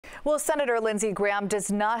Well, Senator Lindsey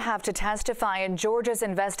does not have to testify in Georgia's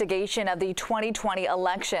investigation of the 2020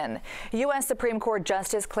 election. U.S. Supreme Court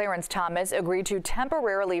Justice Clarence Thomas agreed to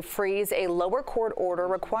temporarily freeze a lower court order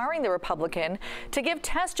requiring the Republican to give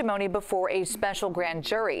testimony before a special grand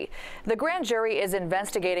jury. The grand jury is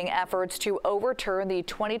investigating efforts to overturn the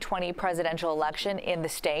 2020 presidential election in the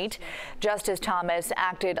state. Justice Thomas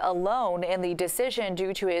acted alone in the decision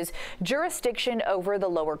due to his jurisdiction over the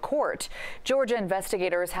lower court. Georgia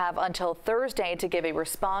investigators have until Thursday to give a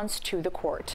response to the court.